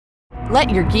Let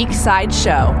your geek side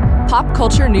show. Pop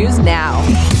culture news now.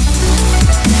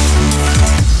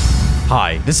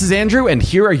 Hi, this is Andrew, and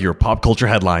here are your pop culture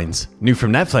headlines. New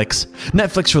from Netflix.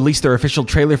 Netflix released their official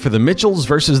trailer for The Mitchells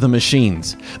vs. the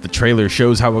Machines. The trailer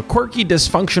shows how a quirky,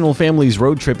 dysfunctional family's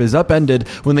road trip is upended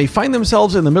when they find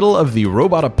themselves in the middle of the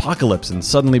robot apocalypse and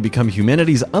suddenly become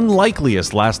humanity's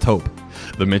unlikeliest last hope.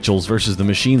 The Mitchells vs. the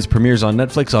Machines premieres on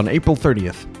Netflix on April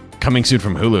 30th. Coming soon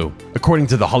from Hulu. According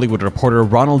to The Hollywood Reporter,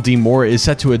 Ronald D. Moore is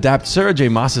set to adapt Sarah J.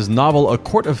 Maas's novel A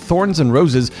Court of Thorns and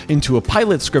Roses into a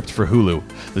pilot script for Hulu.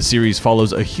 The series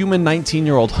follows a human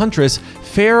 19-year-old huntress,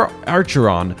 Fair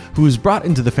Archeron, who is brought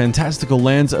into the fantastical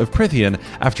lands of Prythian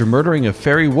after murdering a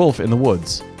fairy wolf in the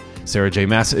woods. Sarah J.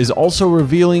 Maas is also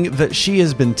revealing that she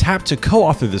has been tapped to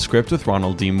co-author the script with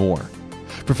Ronald D. Moore.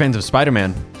 For fans of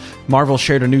Spider-Man, Marvel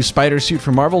shared a new spider suit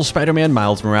for Marvel's Spider-Man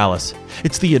Miles Morales.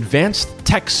 It's the Advanced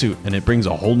Tech suit, and it brings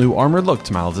a whole new armored look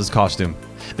to Miles' costume.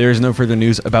 There is no further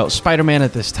news about Spider-Man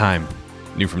at this time.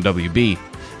 New from WB.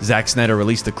 Zack Snyder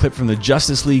released a clip from the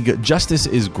Justice League, Justice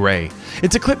is Gray.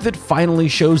 It's a clip that finally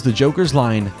shows the Joker's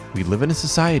line, "We live in a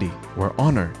society where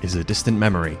honor is a distant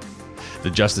memory." The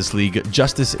Justice League,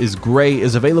 Justice is Gray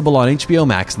is available on HBO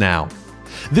Max now.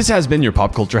 This has been your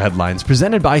Pop Culture Headlines,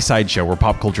 presented by Sideshow, where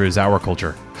pop culture is our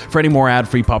culture. For any more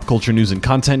ad-free pop culture news and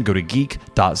content, go to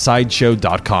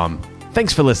geek.sideshow.com.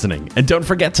 Thanks for listening, and don't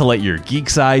forget to let your geek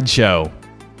side show.